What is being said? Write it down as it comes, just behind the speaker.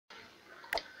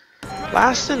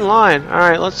Last in line.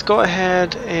 Alright, let's go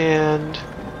ahead and...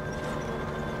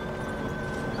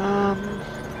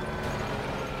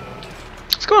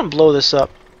 let's go and blow this up.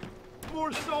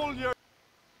 More soldiers.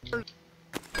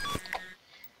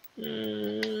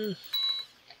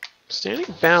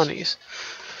 Standing bounties.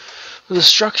 The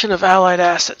destruction of allied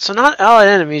assets. So not allied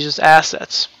enemies, just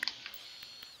assets.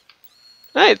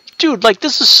 Hey, dude, like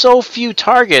this is so few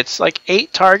targets. Like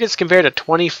 8 targets compared to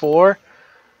 24.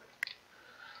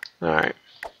 Alright.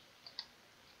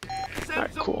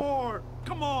 Alright, cool.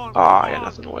 Come on. Oh, I got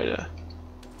nothing way to...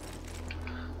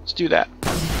 Let's do that.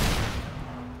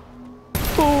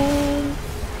 Boom!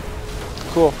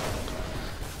 Cool.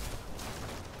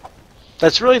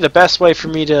 That's really the best way for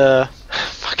me to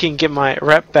fucking get my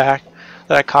rep back.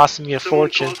 That cost me a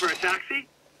fortune. For a taxi?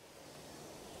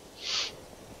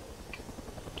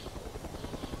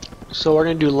 So we're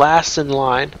gonna do last in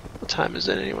line. What time is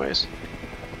it anyways?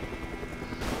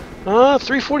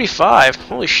 3:45.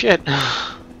 Holy shit.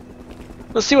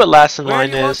 Let's see what last in line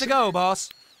is. Where do you want to go, boss?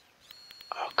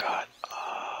 Oh god.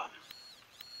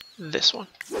 This one.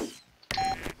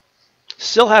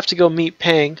 Still have to go meet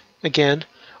Pang again,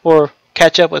 or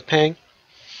catch up with Pang.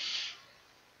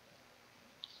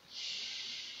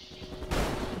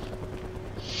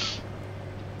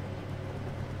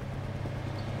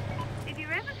 If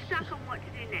you're ever stuck on what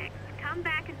to do next, come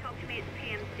back and talk to me at the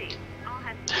PMC. I'll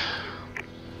have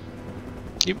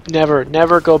You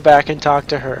never go back and talk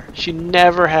to her. She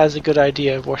never has a good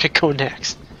idea of where to go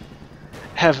next.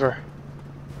 Ever.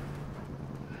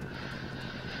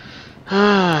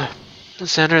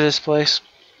 Let's enter this place.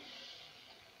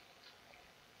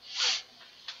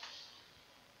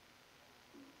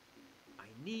 I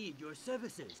need your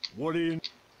services. What do you...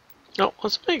 Oh,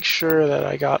 let's make sure that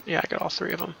I got all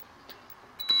 3 of them.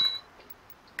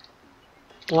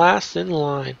 Last in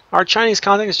line. Our Chinese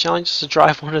contact is challenged us to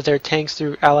drive one of their tanks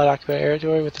through Allied occupied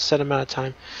territory with a set amount of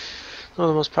time. One of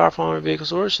the most powerful armored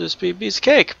vehicles orders to this be a piece of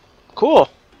cake. Cool.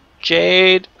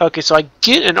 Jade. Okay, so I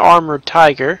get an armored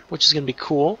tiger, which is gonna be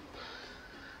cool.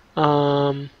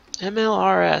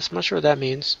 MLRS. I'm not sure what that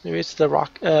means. Maybe it's the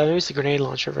maybe it's the grenade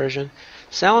launcher version.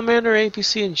 Salamander,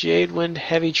 APC, and Jade Wind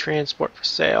heavy transport for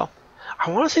sale. I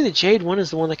want to say the Jade one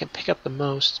is the one that can pick up the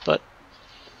most, but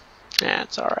yeah,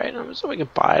 it's alright. So we can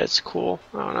buy it. It's cool.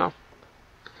 I don't know.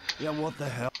 Yeah, what the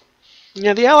hell?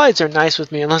 Yeah, the Allies are nice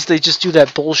with me unless they just do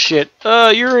that bullshit.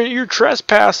 You're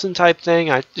trespassing type thing.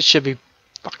 It should be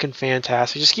fucking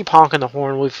fantastic. Just keep honking the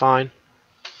horn. We'll be fine.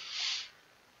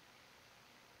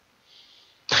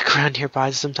 Around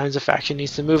nearby, sometimes a faction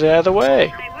needs to move it out of the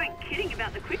way. They weren't kidding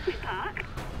about the quickly park.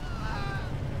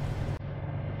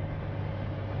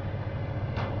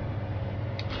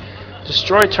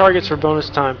 Destroy targets for bonus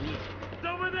time. It's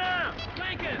over there!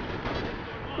 Flank it!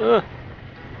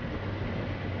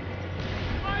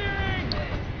 Firing!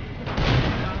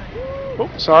 Oh,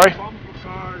 sorry. Bumper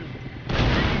cars.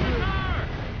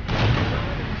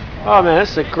 Oh man,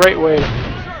 this is a great way to...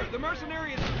 Sir, the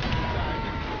Mercenaries.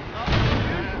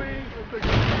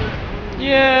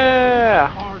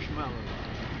 Yeah! Marshmallows.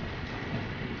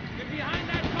 Get behind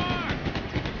that car.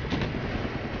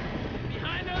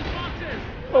 Behind those boxes.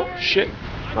 Oh shit.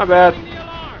 My bad. The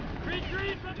alarm.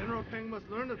 Retreat. General Peng must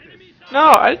learn of this.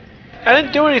 No, I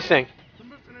didn't do anything. The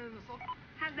mercenary assault.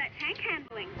 How's that tank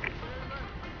handling?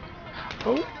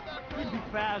 Oh. Could be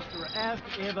faster. Ask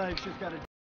Eva if she's got a...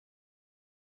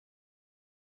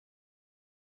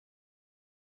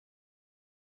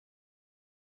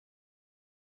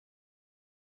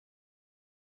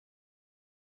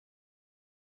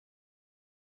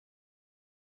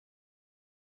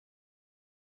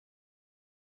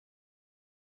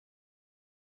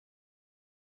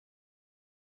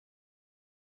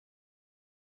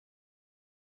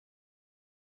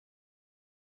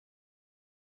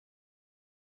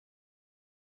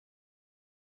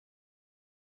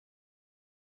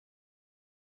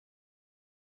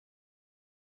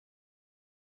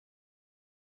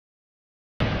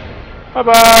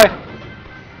 Bye-bye.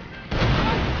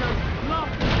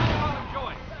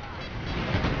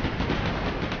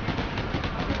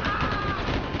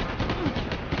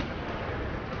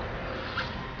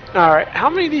 Alright, how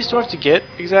many of these do I have to get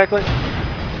exactly? Whoa,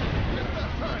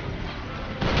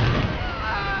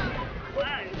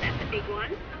 that's a big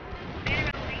one.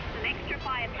 Better unleash some extra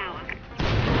firepower.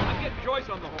 I'm getting Joyce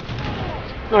on the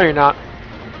horn. No, you're not.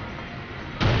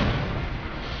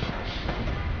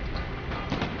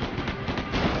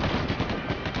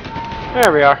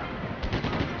 There we are. I'm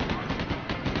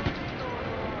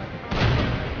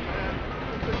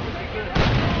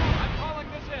calling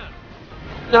this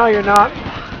in. No, you're not.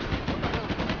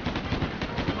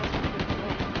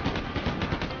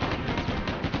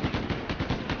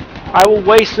 I will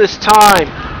waste this time.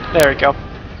 There we go.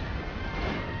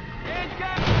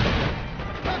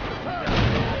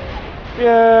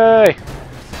 Yay!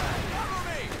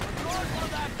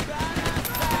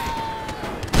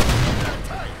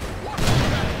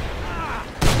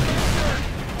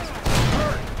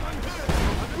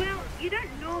 Well, you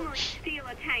don't normally steal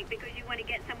a tank because you want to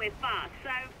get somewhere fast, so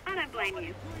I don't blame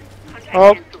you. Contract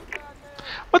Oh. cancelled.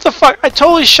 What the fuck? I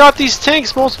totally shot these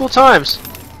tanks multiple times.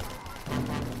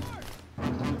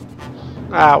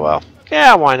 Ah, well.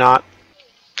 Yeah, why not?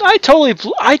 I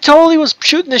totally was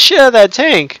shooting the shit out of that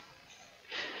tank.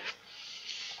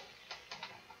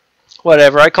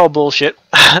 Whatever, I call bullshit.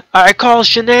 I call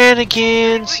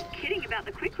shenanigans. You weren't kidding about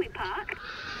the quickly park.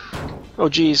 Oh,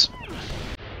 jeez.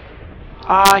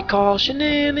 I call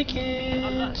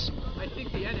shenanigans. I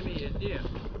think the enemy is near.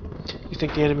 You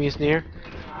think the enemy is near?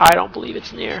 I don't believe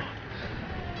it's near.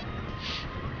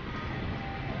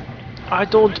 I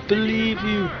don't believe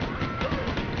you.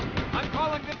 I'm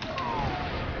calling this.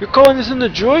 You're calling this in the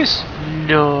Joyce?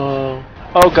 No.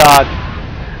 Oh god.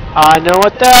 I know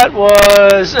what that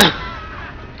was.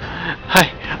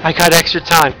 I got extra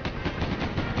time.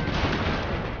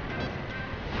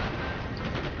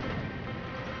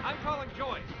 I'm calling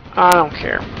Joyce. I don't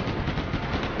care.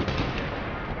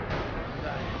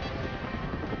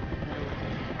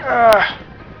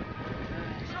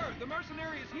 Sir, the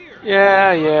mercenary is here.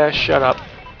 Yeah, shut up.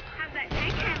 How's that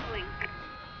tank handling?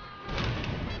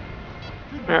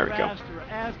 Could be There we go. faster.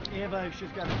 Ask Eva if she's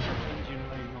got a jet engine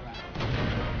laying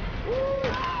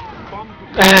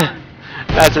around.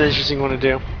 That's an interesting one to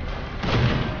do.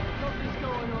 Something's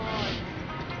going on.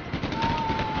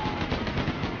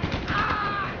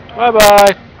 Bye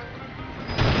bye.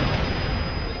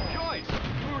 Joyce,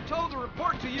 we were told to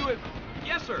report to you at.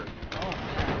 Yes, sir.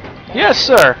 Yes,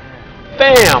 sir.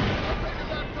 Bam.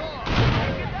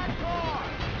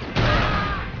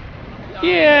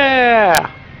 Yeah.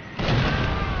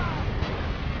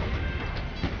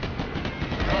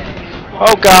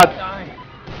 Oh god. Whoa,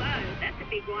 that's a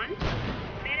big one.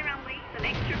 Better unleash some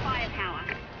extra firepower.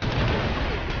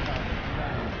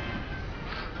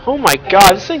 Oh my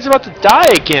god, this thing's about to die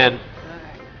again.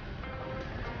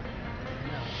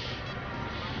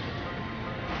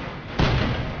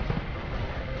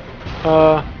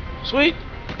 Sweet.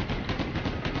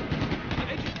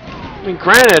 I mean,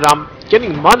 granted, I'm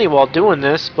getting money while doing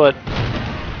this, but...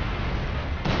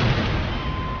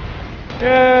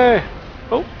 Yay!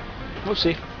 Oh, we'll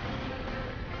see.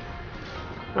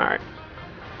 Alright.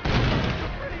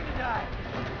 Ready to die.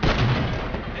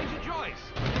 Agent Joyce.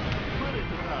 Ready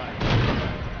to die.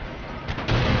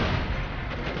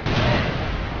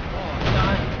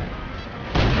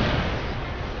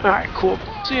 Alright, cool.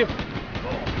 See you.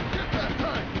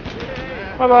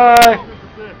 Bye-bye.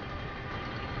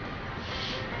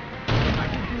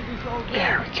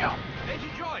 There we go.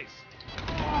 Agent Joyce.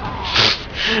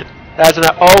 That's an...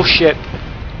 Oh, shit. I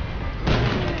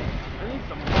need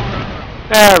some more.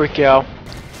 There we go.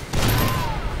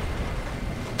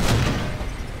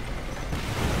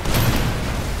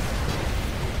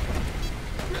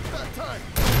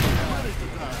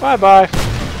 Bye-bye.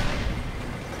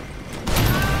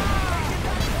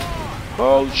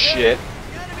 Oh, shit.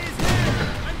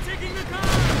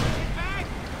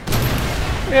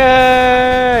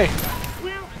 Yay!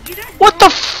 Well, you don't What the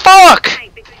fuck?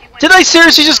 tank because you want Did I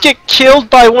seriously just get killed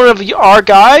by one of our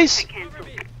guys? cancelled.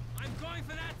 I'm going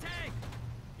for that tank.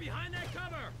 Behind that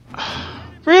cover.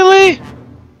 Really?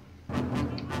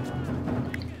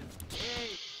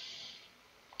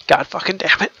 God fucking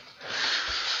damn it.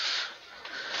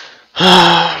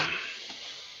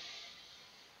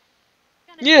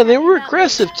 Yeah, they were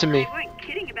aggressive to me. They weren't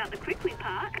kidding about the quickly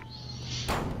park.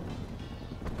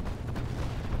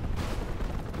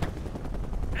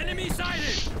 Enemy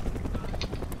sighted.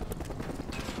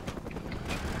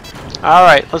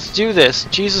 Alright, let's do this.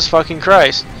 Jesus fucking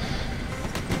Christ.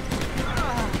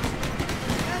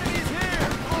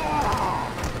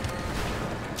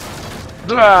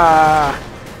 Blah.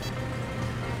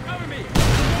 Cover me.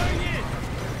 Going in.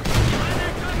 Behind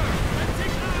that cover. I'm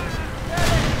taking.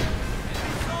 Enemy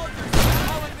soldiers.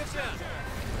 Calling this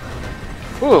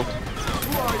in. Ooh.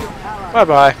 Bye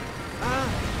bye.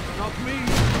 Not me.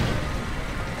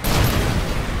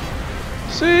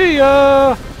 See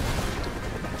ya.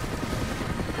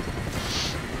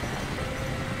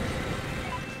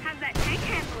 How's that tank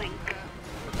handling?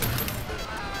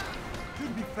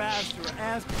 Could be faster.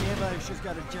 Ask Eva if she's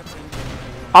got a jet engine.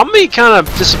 I'm be kind of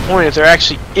disappointed if there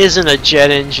actually isn't a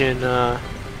jet engine. There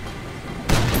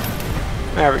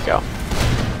we go.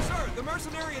 Sir, the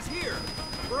mercenary is here.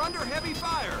 We're under heavy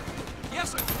fire.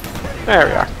 Yes, sir. There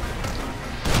we are.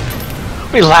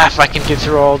 Let me laugh if I can get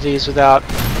through all these without...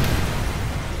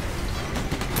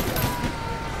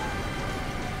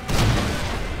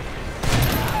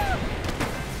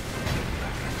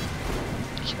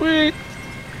 Sweet!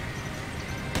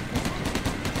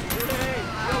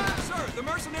 Sir, the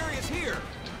mercenary is here.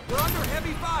 We're under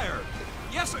heavy fire.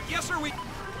 Yes, sir, we...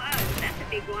 Whoa, that's a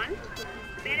big one.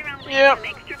 Better unleash Yep. some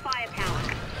extra firepower.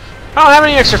 I don't have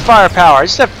any extra firepower. I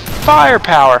just have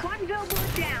firepower. One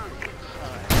billboard down.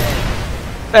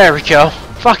 There we go.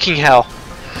 Fucking hell.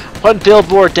 One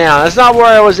billboard down. That's not where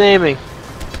I was aiming.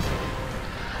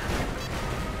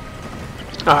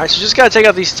 Alright, so just gotta take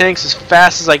out these tanks as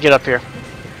fast as I get up here.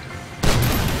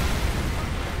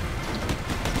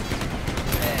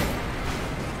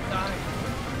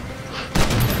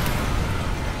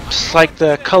 Just like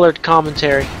the colored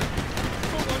commentary.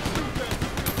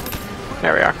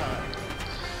 There we are.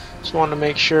 Just wanted to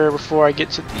make sure before I get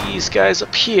to these guys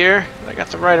up here that I got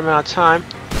the right amount of time.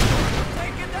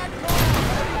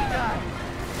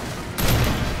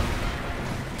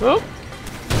 Oh.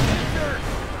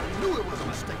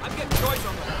 I'm getting Joyce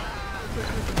on the...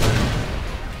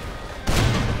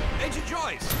 Agent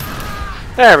Joyce!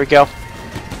 There we go.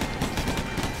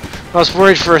 I was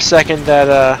worried for a second that,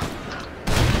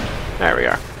 there we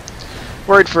are.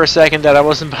 Worried for a second that I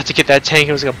wasn't about to get that tank and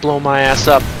it was going to blow my ass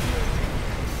up.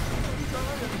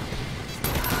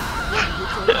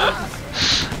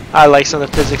 I like some of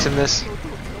the physics in this. Sir,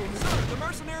 the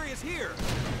mercenary is here.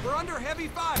 We're under heavy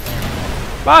fire.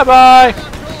 Bye-bye!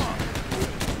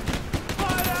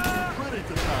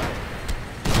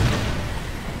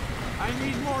 I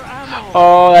need more ammo.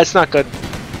 Oh, that's not good.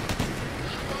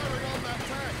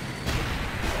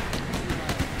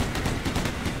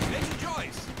 Agent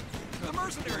Joyce! The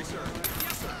mercenary, sir.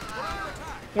 Yes, sir. We're under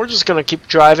attack. We're just going to keep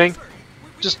driving.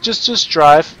 Just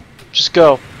drive. Just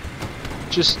go.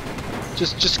 Just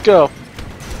go.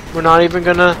 We're not even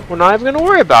gonna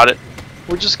worry about it.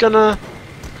 We're just gonna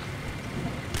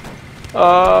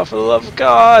for the love of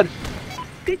God.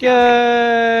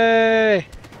 Yay!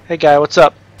 Hey guy, what's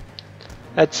up?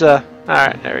 That's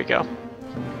alright, there we go.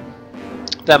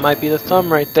 That might be the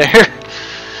thumb right there.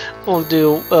 We'll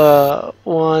do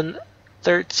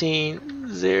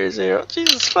 1:13:00.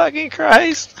 Jesus fucking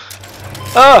Christ.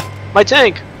 Oh, my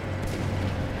tank!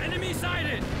 Enemy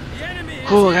sighted! The enemy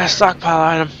is Ooh, I got a here.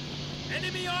 stockpile item.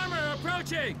 Enemy armor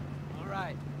approaching!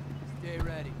 Alright, stay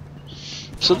ready.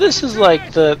 So this is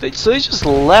like so they just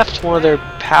left one of their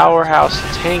powerhouse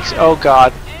tanks. Oh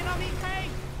god. Enemy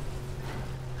tank!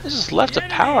 They just left a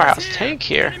powerhouse tank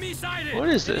here. Enemy sighted! What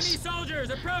is Enemy this? soldiers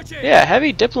approaching! Yeah,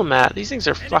 heavy diplomat. These things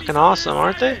are Enemy fucking soldiers awesome,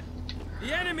 aren't they? sighted.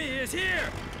 The enemy is here!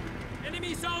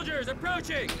 Enemy soldiers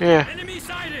approaching! Yeah. Enemy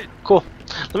sighted! Cool.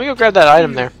 Let me go grab that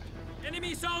item there.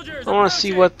 Enemy soldiers I want to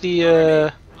see approaching. what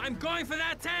the I'm going for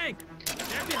that tank! They're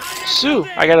behind that Sue,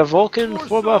 building. I got a Vulcan More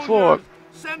 4x4. soldiers.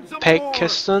 Send some more.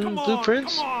 Pakistan Come on,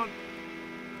 blueprints? come on.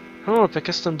 I don't know what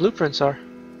Pakistan blueprints are.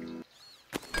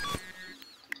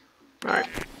 Alright.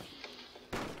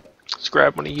 Let's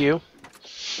grab one of you.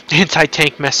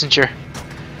 Anti-tank messenger.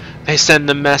 They send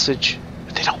the message,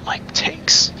 but they don't like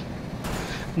tanks.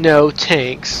 No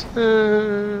tanks. If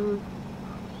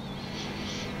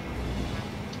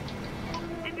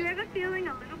you're ever feeling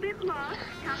a little bit lost,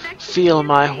 come back to Feel me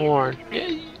my and horn.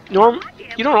 see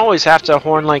You don't always have to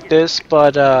horn like this,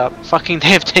 but fucking they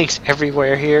have tanks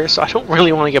everywhere here, so I don't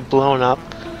really want to get blown up.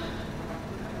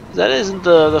 That isn't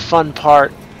the fun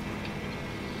part.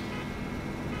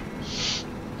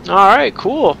 Alright,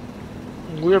 cool.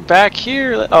 We're back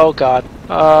here. Oh god.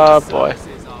 Boy.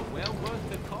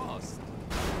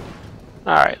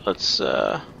 Alright, let's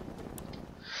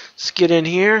get in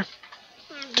here.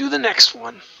 Do the next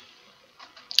one.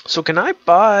 So can I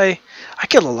buy... I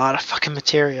get a lot of fucking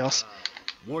materials.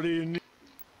 What do you need?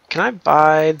 Can I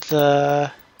buy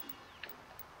the...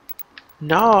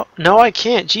 No, I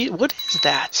can't. Gee, what is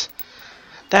that?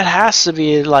 That has to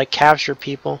be like capture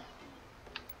people.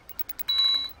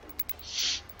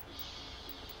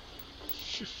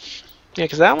 Yeah,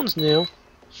 because that one's new.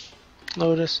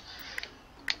 Lotus.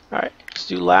 Alright, let's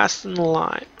do last in the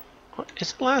line. What,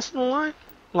 is it last in the line?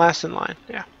 Last in line,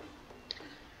 yeah.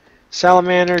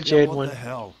 Salamander, Jade What one. the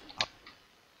hell?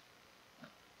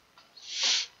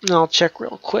 And I'll check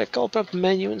real quick. I'll open up the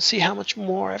menu and see how much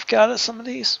more I've got of some of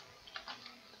these.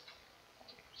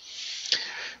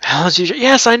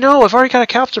 Yes, I know. I've already got a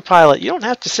capture pilot. You don't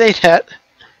have to say that.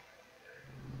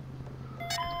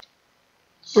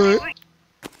 Right.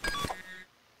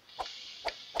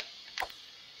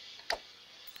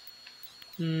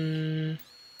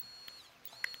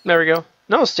 There we go.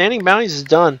 No, standing bounties is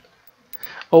done.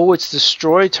 Oh, it's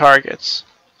destroy targets.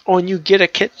 Oh, and you get a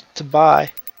kit to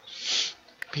buy.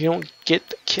 But you don't get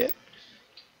the kit.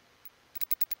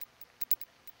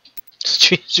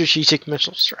 Strategic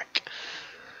missile strike.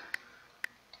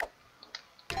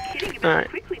 Kidding about Alright.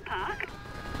 quickly park.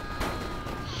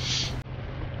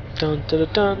 Dun dun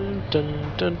dun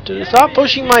dun dun dun. Stop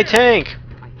pushing my tank!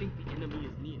 I think the enemy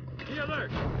is near. Be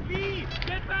alert! Leave!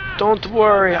 Get back! Don't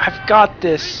worry, I've got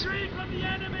this. Retreat from the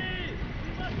enemy!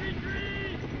 We must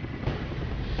retreat!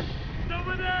 It's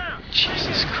over there!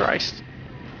 Jesus Christ.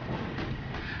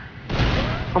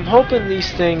 I'm hoping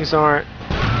these things aren't...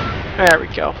 There we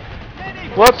go.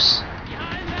 Whoops.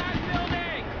 Behind that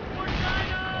building! For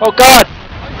China! Oh God!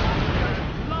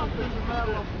 Love is a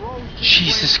matter of road.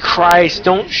 Jesus Christ,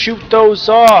 don't shoot those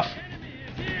off! Enemy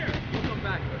is here! We'll come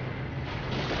back.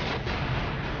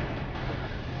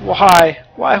 Why?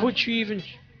 Why would you even...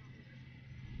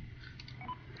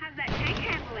 How's that tank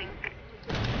handling?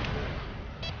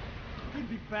 Could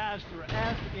be faster.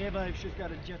 Ask Eva if she's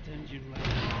got a jet engine left.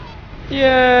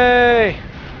 Yay!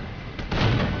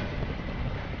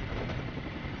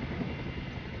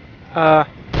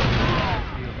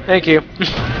 Thank you.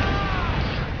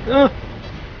 Sir,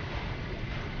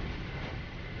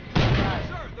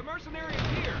 the mercenary is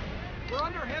here. We're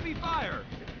under heavy fire.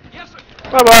 Yes, sir.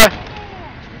 Bye-bye.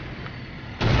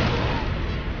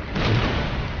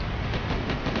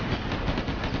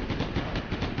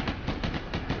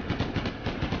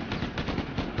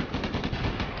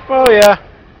 Oh yeah.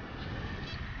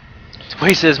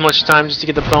 Wasted as much time just to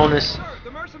get the bonus. Sir,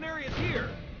 the mercenary is here.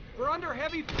 We're under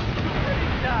heavy.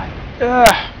 Ugh.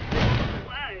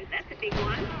 Whoa, that's a big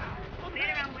one.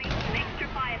 Better unleash some extra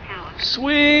firepower.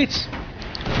 Sweet.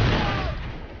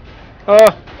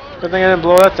 Oh, good thing I didn't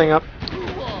blow that thing up. You've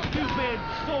been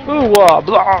so Ooh,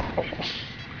 blah.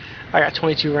 I got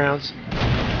 22 rounds.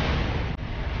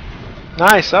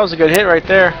 Nice, that was a good hit right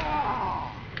there.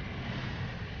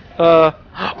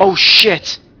 Oh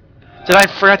shit! Did I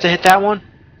forget to hit that one?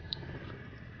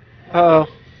 Uh oh.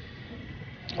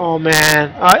 Oh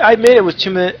man, I made it with 2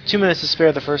 minutes to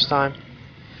spare the first time.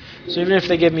 So even if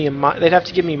they give me they'd have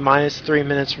to give me minus 3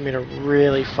 minutes for me to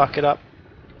really fuck it up.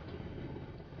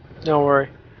 Don't worry.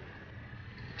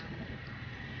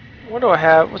 What do I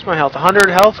have? What's my health? 100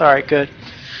 health? Alright, good.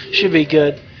 Should be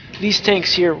good. These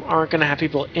tanks here aren't going to have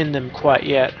people in them quite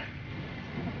yet.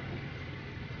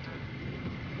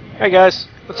 Hey guys,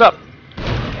 what's up?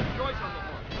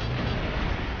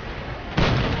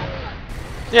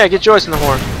 Yeah, get Joyce in the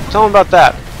horn. Tell him about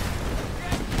that.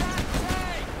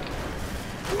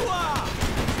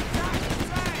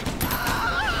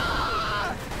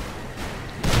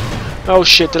 Oh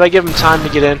shit, did I give him time to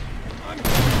get in?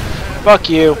 Fuck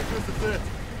you.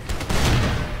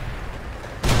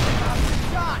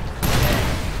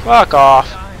 Fuck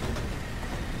off.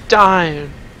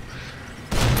 Dying.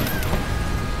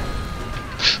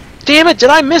 Damn it, did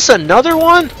I miss another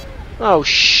one? Oh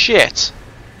shit.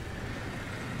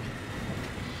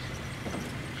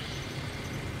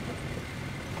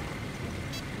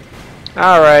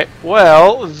 Alright,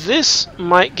 well, this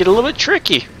might get a little bit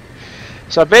tricky.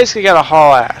 So I basically got to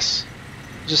haul ass.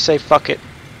 Just say fuck it.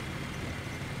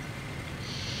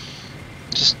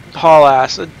 Just haul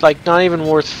ass. Like, not even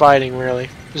worth fighting, really.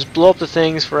 Just blow up the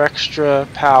things for extra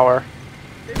power.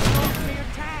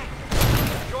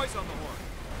 Joyce on the horn.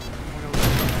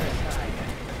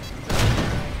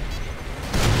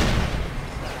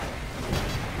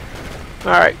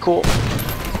 Alright, cool.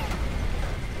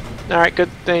 Alright,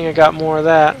 good thing I got more of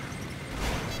that.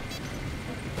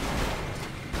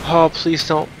 Oh, please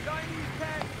don't.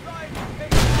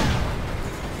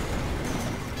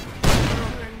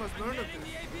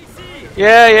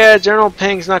 Yeah, General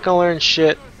Ping's not gonna learn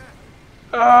shit.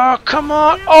 Oh, come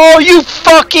on. Oh, you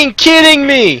fucking kidding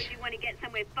me! You want to get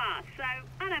somewhere fast, so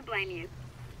I don't blame you.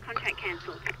 Contract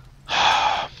cancelled.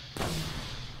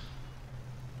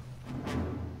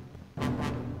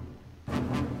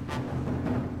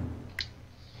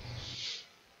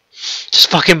 Just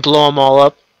fucking blow them all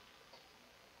up.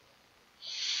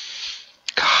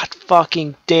 God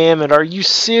fucking damn it, are you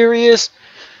serious?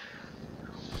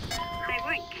 They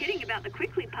weren't kidding about the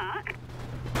quickly park.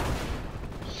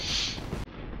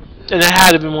 And it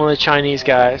had to be one of the Chinese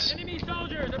guys. enemy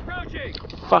soldiers approaching.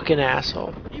 Fucking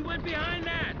asshole. He went behind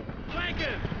that. Flank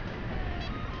him.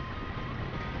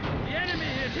 The enemy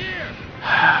is here.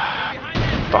 Behind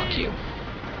that Fuck tree. you.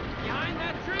 Behind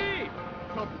that tree.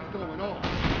 Something's going on.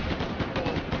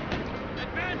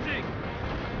 Advancing.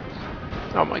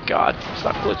 Oh my god.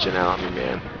 Stop glitching out on me,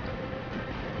 man.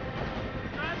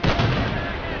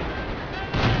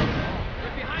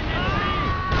 They're behind that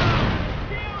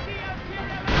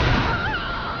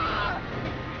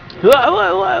Alright,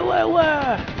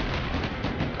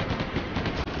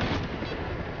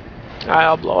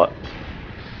 I'll blow it.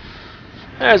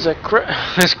 There's a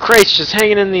this crate's just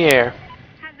hanging in the air.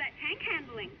 How's that tank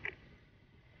handling?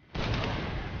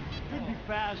 Could be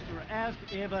faster. Ask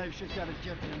Eva if she's got a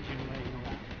jet engine laying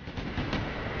around.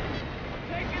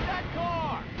 Taking that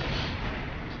car!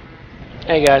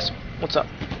 Hey guys, what's up?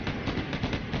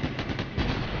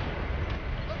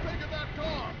 I'm taking that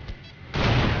car!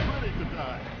 Ready to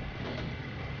die.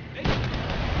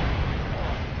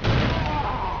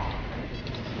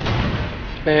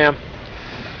 Bam.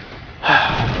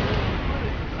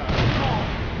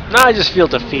 Now I just feel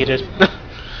defeated.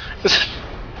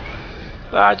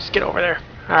 Just get over there.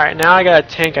 Alright, now I got a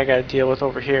tank I gotta deal with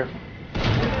over here.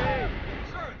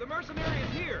 Sir, the mercenary is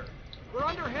here. We're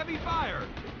under heavy fire.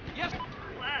 Yes.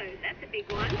 Whoa, that's a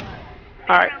big one.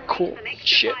 Alright, Better cool. unleash some extra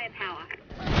Shit. firepower.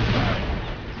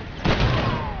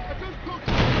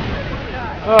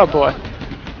 Oh boy.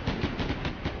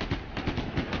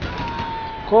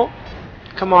 Cool.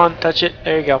 Come on, touch it.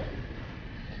 There you go.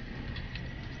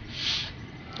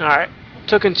 Alright.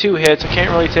 Took in 2 hits. I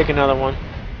can't really take another one.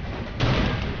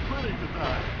 Ready to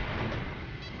die.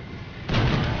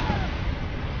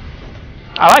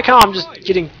 I like how I'm just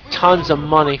getting tons of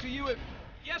money.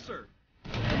 Yes, sir.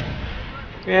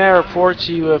 Yeah, report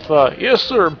to you if, yes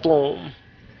sir, boom.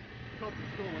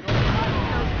 Something's going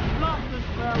on. Not the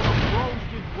smell of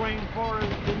roasted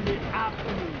rainforest in the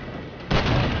afternoon.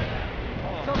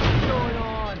 Something's going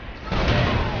on.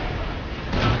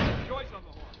 Joyce on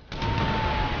the horn.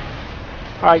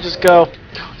 Alright, just go.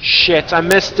 Shit, I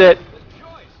missed it. Joyce,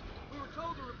 we were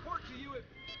told to report to you if...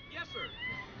 Yes, sir.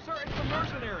 Sir, it's the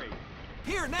mercenary.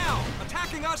 Here now,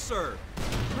 attacking us, sir.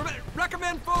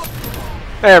 Recommend full...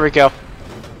 There we go.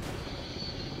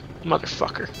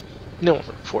 Motherfucker. No one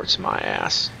reports my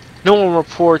ass. No one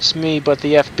reports me but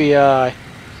the FBI.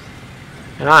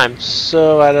 And I'm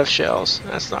so out of shells.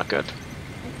 That's not good.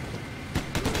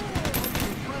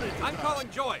 I'm calling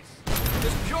Joyce.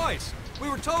 Miss Joyce, we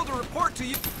were told to report to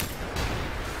you...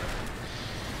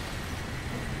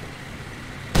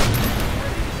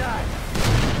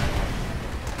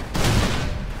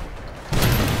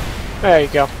 There you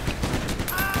go.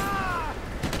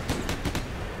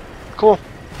 Cool.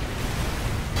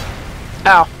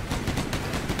 Ow.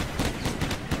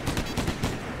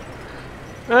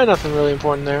 Nothing really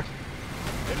important there.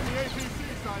 Enemy APC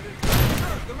sighted.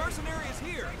 Sir, the mercenary is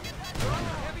here. We're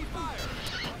under heavy fire.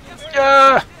 Yes,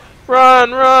 sir.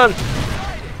 Run, run.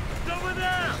 Over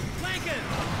there! Lincoln!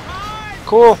 Right!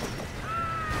 Cool.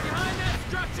 Behind that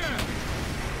structure!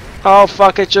 Oh,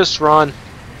 fuck it, just run.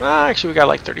 Actually, we got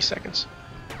like 30 seconds.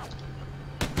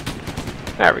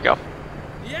 There we go.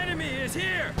 The enemy is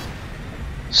here!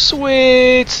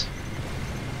 Sweet.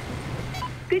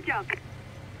 Good job.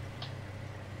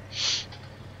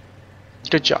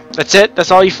 Good job. That's it?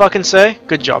 That's all you fucking say?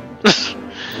 Good job.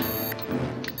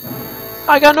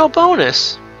 I got no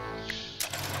bonus.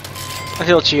 I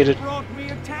feel cheated. Brought me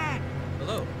attack!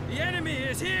 Hello? The enemy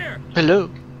is here! Hello.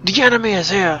 The enemy is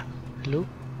here. Hello.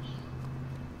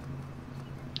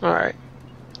 Alright.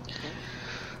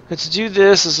 Let's do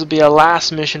this. This will be our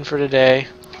last mission for today.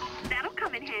 That'll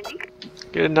come in handy.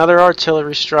 Get another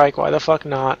artillery strike. Why the fuck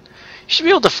not? You should be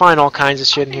able to find all kinds of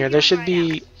shit in here. There should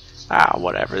be...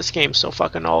 whatever. This game's so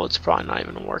fucking old, it's probably not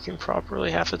even working properly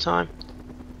half the time.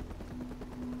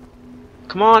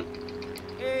 Come on.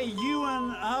 Hey, Ewan,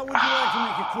 how would you like to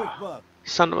make a quick buck?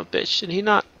 Son of a bitch. Did he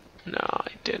not? No,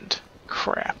 he didn't.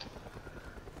 Crap.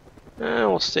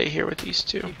 We'll stay here with these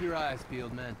two. Keep your eyes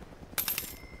peeled, man.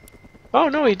 Oh,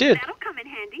 no, he did. That'll come in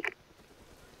handy.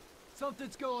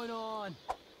 Something's going on.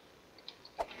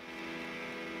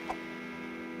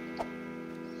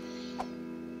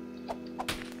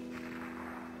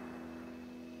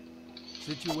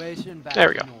 Situation back There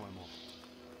we to go. normal.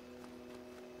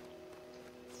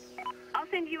 I'll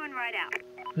send you in right out.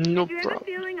 No If you're ever problem.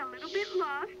 feeling a little bit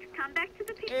lost, come back to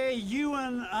the people. Hey,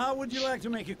 Ewan, how would you like to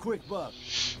make a quick buck?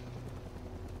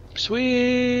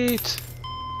 Sweet.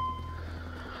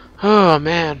 Oh,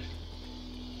 man.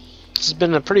 This has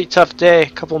been a pretty tough day. A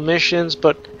couple missions,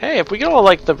 but hey, if we get all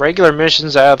like the regular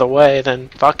missions out of the way, then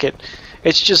fuck it.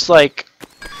 It's just like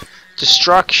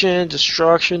destruction,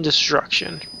 destruction,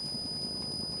 destruction.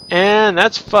 And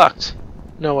that's fucked.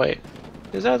 No, wait.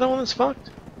 Is that the one that's fucked?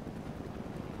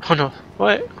 Oh no.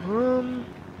 What?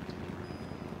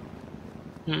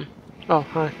 Oh,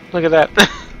 hi. Look at that.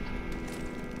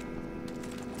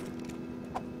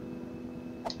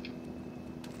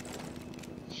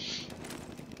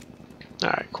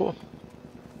 Alright, cool.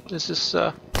 This is,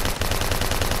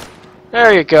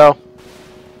 there you go.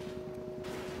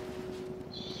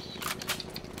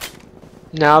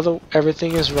 Now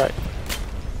everything is right.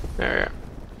 There we are.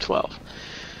 12.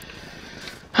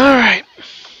 Alright.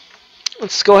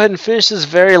 Let's go ahead and finish this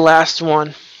very last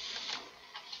one.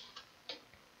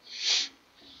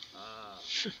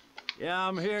 Yeah,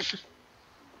 I'm here.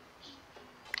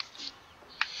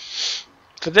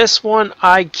 For this one,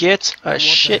 I get a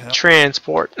shit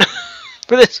transport.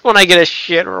 For this one, I get a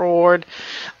shit reward.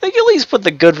 Like, at least put the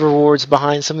good rewards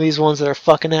behind some of these ones that are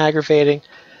fucking aggravating.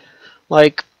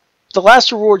 Like, the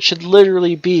last reward should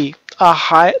literally be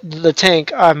the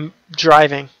tank I'm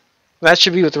driving. That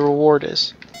should be what the reward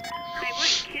is. They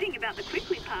weren't kidding about the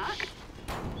quickly park.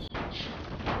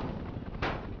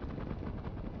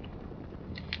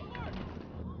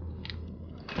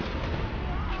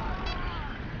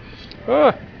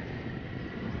 Oh.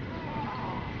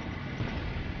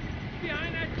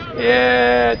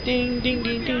 Yeah, ding ding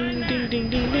ding ding ding ding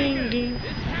ding ding ding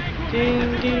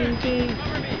ding ding ding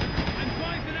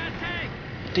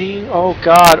ding. Oh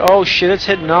god, oh shit, it's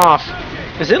hitting off.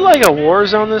 Is it like a war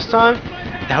zone this time?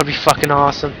 That would be fucking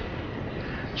awesome.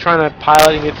 Trying to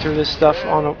pilot and get through this stuff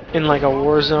in like a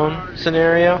war zone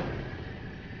scenario.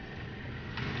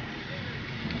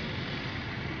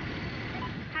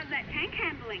 How's that tank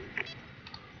handling?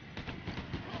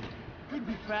 Could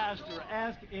be faster.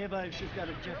 Ask Eva if she's got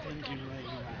a jet engine laying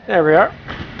around. There we are.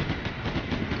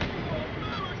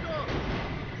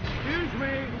 Excuse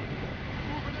me.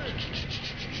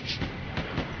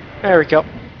 There we go.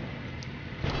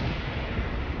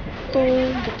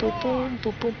 Boom, boom, boom,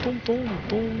 boom, boom, boom, boom,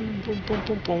 boom, boom, boom,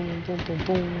 boom, boom, boom, boom,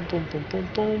 boom, boom, boom, boom,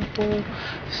 boom, boom.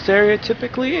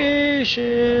 Stereotypically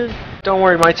Asian. Don't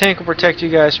worry, my tank will protect you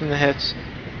guys from the hits.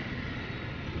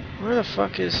 Where the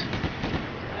fuck is?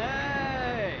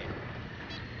 Hey.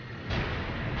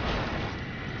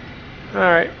 All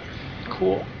right,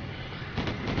 cool.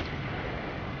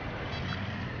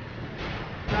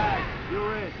 Right,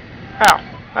 you're in. Ow!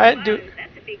 I didn't do. Whoa,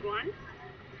 that's a big one.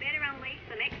 Better unleash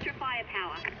some extra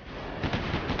firepower.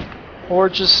 Or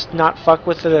just not fuck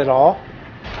with it at all.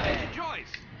 Agent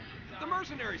Joyce! The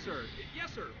mercenary, sir.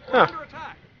 Yes, sir. We're Huh. under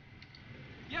attack.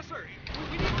 Yes, sir.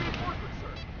 We need reinforcements, sir.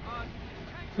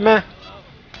 Meh.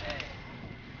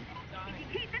 If you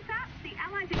keep this up, the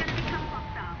Allies are going to become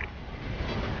hostile.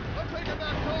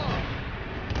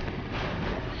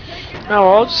 Oh,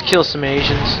 well, I'll just kill some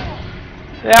Asians.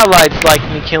 The Allies like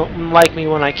me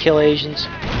when I kill Asians.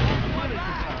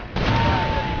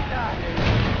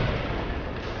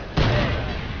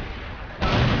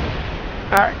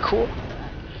 Alright, cool.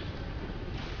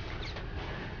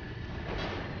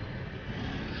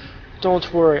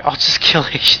 Don't worry, I'll just kill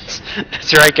Asians.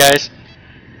 That's right, guys.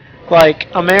 Like,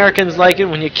 Americans like it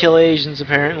when you kill Asians,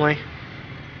 apparently.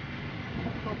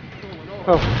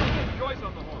 Oh. Joyce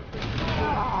on the horn.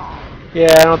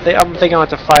 Yeah, I'm thinking I'll have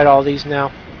to fight all these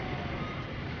now.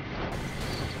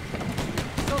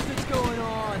 Something's going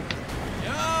on.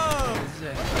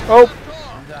 Oh!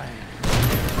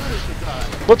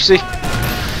 Whoopsie.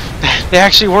 They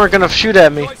actually weren't gonna shoot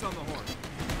at me. Joyce on the horn.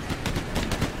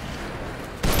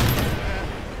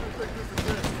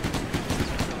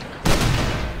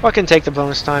 Fucking take the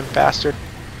bonus time, bastard.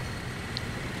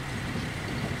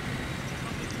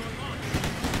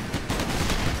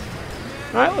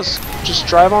 Alright, let's just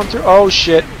drive on through. Oh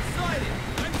shit.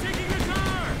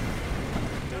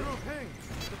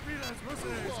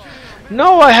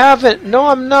 No, I haven't. No,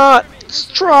 I'm not. Let's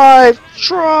drive.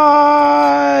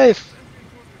 Drive.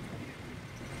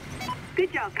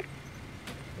 Good job.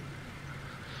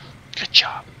 Good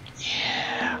job.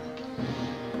 Yeah.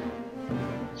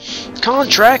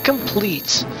 Contract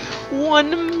complete.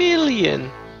 1 million.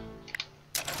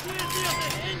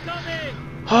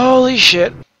 Holy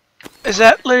shit. Is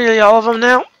that literally all of them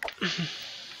now?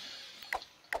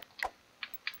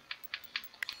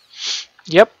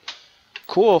 Yep.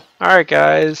 Cool. Alright,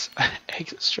 guys.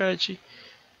 Exit strategy.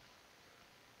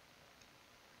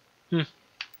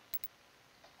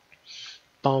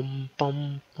 Bum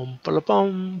bum bum ba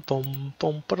bum bum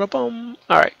bum ba bum.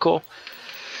 Alright, cool.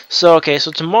 So okay,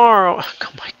 so tomorrow,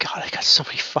 oh my god, I got so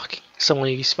many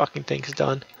of these fucking things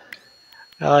done.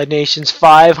 Allied Nations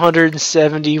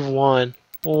 571.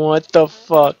 What the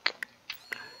fuck?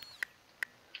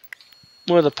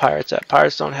 Where are the pirates at?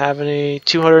 Pirates don't have any.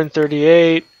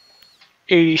 238.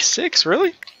 86,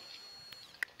 really?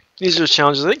 These are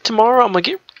challenges. I think tomorrow I'm gonna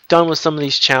get done with some of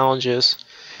these challenges.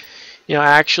 You know,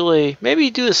 actually, maybe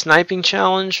do the sniping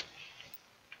challenge.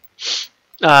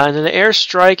 And then the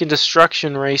airstrike and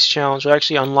destruction race challenge will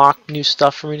actually unlock new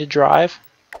stuff for me to drive.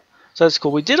 So that's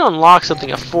cool. We did unlock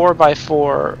something, a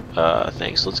 4x4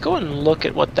 thing. So let's go ahead and look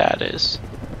at what that is.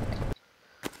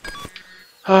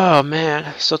 Oh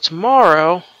man. So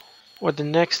tomorrow, or the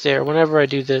next day, or whenever I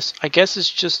do this, I guess it's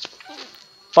just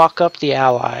fuck up the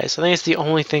allies. I think it's the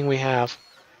only thing we have.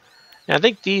 And I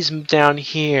think these down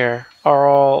here are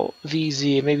all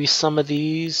VZ. Maybe some of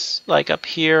these, like up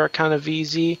here, are kind of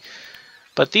VZ.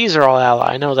 But these are all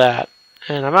ally, I know that.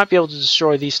 And I might be able to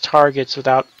destroy these targets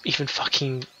without even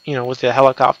fucking, you know, with the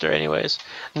helicopter anyways.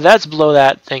 Let's blow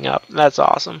that thing up. That's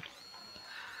awesome.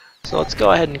 So let's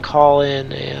go ahead and call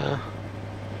in a...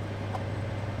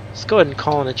 let's go ahead and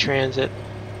call in a transit.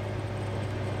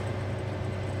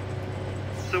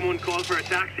 Someone called for a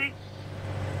taxi?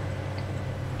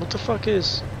 What the fuck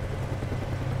is...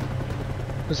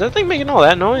 is that thing making all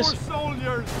that noise?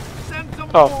 Soldiers, send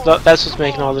some Oh, that's what's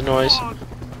making all the noise.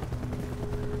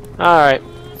 Alright,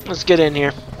 let's get in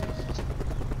here.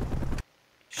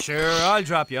 Sure, I'll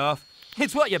drop you off.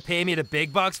 It's what you pay me the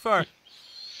big bucks for.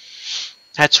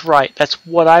 That's right, that's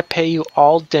what I pay you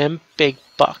all them big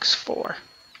bucks for.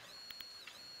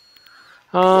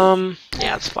 Yeah,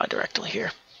 let's fly directly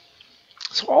here.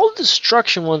 So all the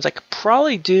destruction ones I could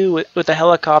probably do with the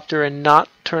helicopter and not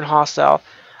turn hostile.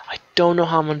 I don't know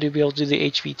how I'm going to be able to do the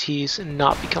HVTs and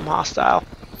not become hostile.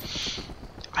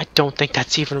 I don't think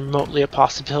that's even remotely a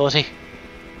possibility.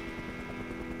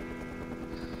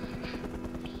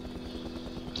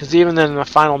 Because even then in the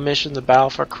final mission, the battle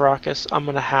for Caracas, I'm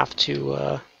going to have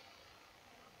to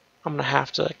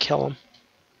kill him.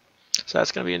 So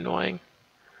that's going to be annoying.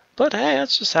 But hey,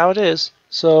 that's just how it is.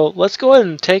 So let's go ahead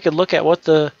and take a look at what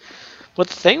the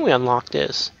thing we unlocked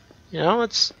is. You know,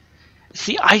 it's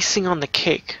the icing on the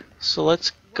cake. So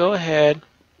let's go ahead.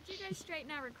 Did you go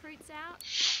straighten our recruits out?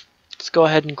 Let's go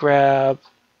ahead and grab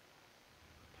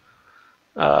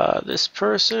this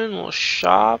person. We'll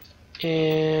shop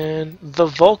and the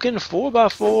Vulcan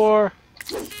 4x4.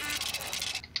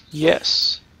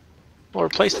 Yes. We'll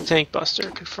replace the tank buster.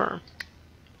 Confirm.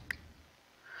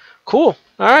 Cool.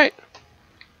 All right.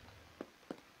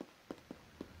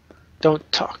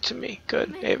 Don't talk to me.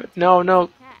 Good, Ava. No,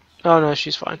 no. Oh, no,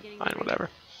 she's fine. Fine, whatever.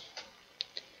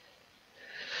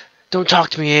 Don't talk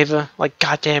to me, Ava. Like,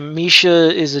 goddamn,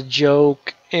 Misha is a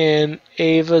joke, and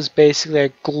Ava's basically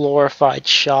a glorified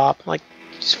shop. Like,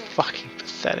 these fucking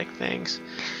pathetic things.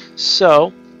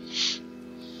 So,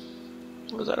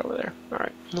 what was that over there?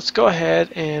 Alright, let's go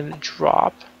ahead and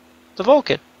drop the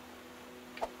Vulcan.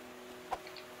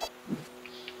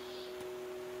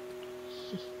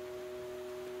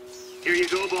 Here you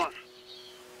go, boss.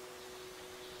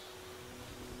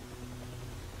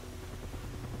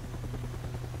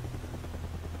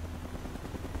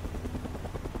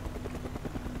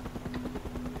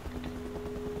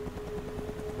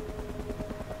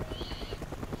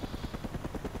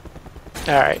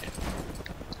 Alright.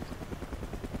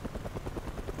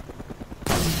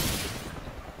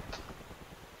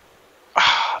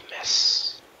 Ah,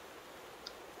 miss.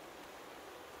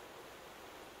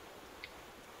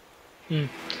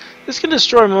 This can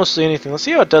destroy mostly anything. Let's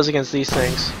see how it does against these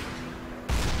things.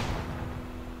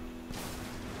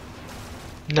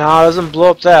 No, it doesn't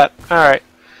blow up that. Alright.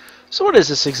 So what is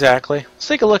this exactly? Let's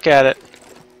take a look at it.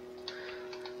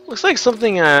 Looks like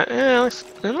something, it looks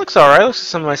alright. Looks like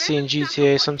something I see in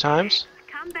GTA sometimes.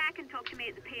 Come back and talk to me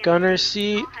at the PA. Gunner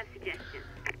seat. I'll have suggestions.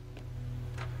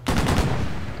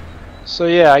 So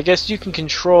yeah, I guess you can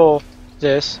control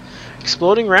this.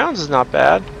 Exploding rounds is not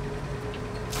bad.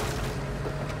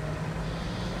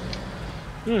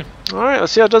 Alright,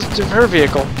 let's see how it does to her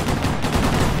vehicle. Well,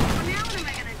 now what am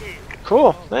I gonna do?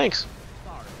 Cool, thanks.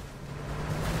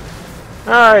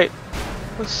 Alright.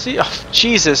 Let's see. Oh,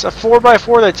 Jesus, a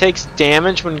 4x4 that takes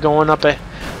damage when going over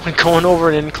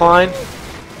an incline.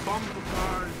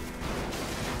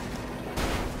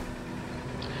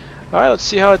 Alright, let's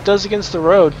see how it does against the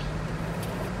road.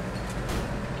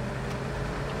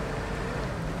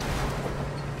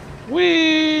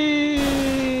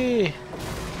 Whee!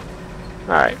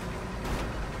 Alright.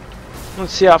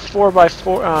 Let's see how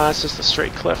 4x4. That's just a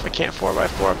straight cliff. I can't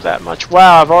 4x4 up that much.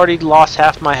 Wow, I've already lost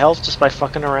half my health just by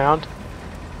fucking around.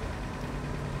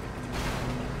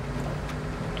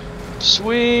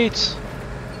 Sweet.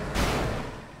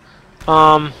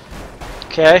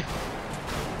 Okay.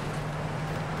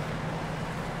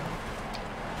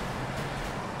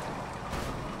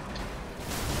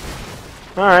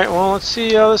 Alright, well, let's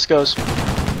see how this goes.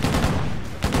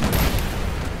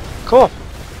 Cool.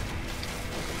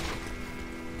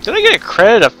 Did I get a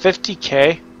credit of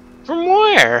 50k? From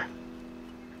where?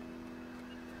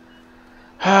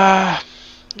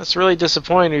 That's really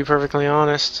disappointing, to be perfectly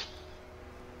honest.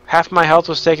 Half my health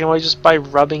was taken away just by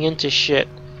rubbing into shit.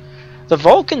 The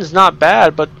Vulcan's not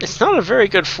bad, but it's not a very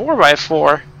good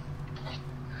 4x4.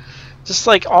 Just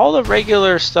like all the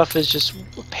regular stuff is just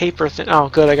paper thin. Oh,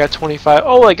 good, I got 25.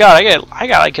 Oh my god, I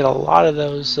gotta get a lot of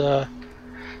those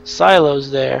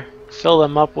silos there. Fill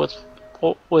them up with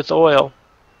oil.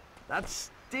 That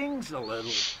stings a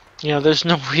little. You know, there's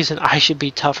no reason I should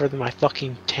be tougher than my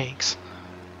fucking tanks.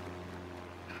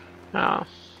 Oh.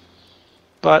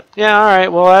 But yeah, all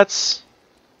right. Well, that's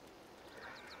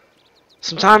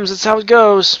sometimes that's how it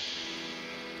goes.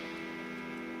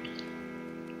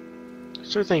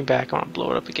 Is there a thing back? I want to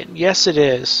blow it up again. Yes, it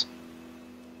is.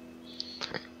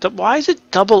 Why is it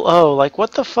double O? Like,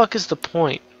 what the fuck is the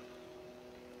point?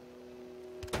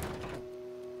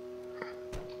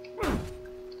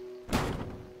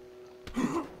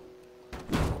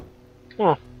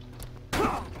 Huh.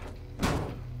 I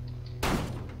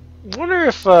wonder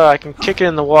if I can kick it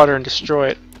in the water and destroy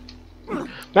it. I'm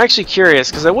actually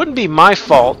curious, because it wouldn't be my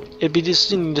fault. It'd be just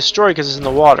destroyed because it's in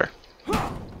the water.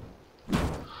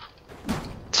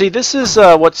 See, this is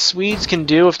what Swedes can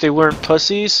do if they weren't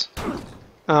pussies.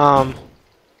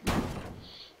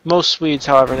 Most Swedes,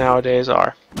 however, nowadays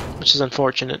are, which is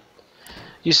unfortunate.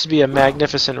 Used to be a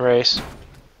magnificent race.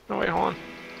 Oh wait, hold on.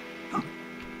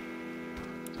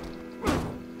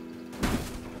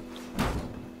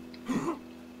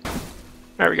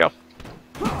 There we go.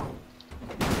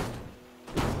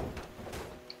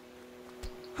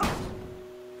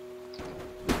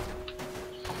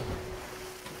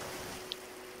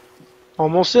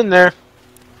 Almost in there.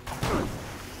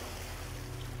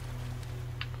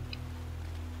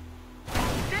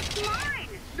 That's mine,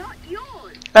 not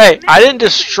yours. Hey, I didn't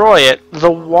destroy it. The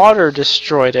water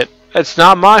destroyed it. It's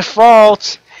not my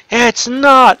fault. It's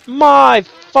not my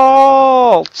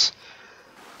fault.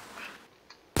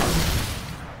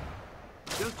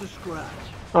 Just a scratch.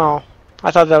 Oh, I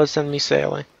thought that would send me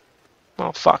sailing.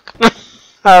 Oh, fuck.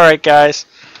 Alright, guys.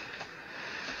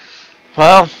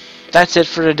 Well, that's it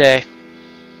for today.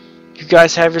 You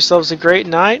guys have yourselves a great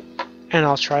night, and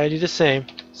I'll try to do the same.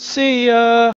 See ya!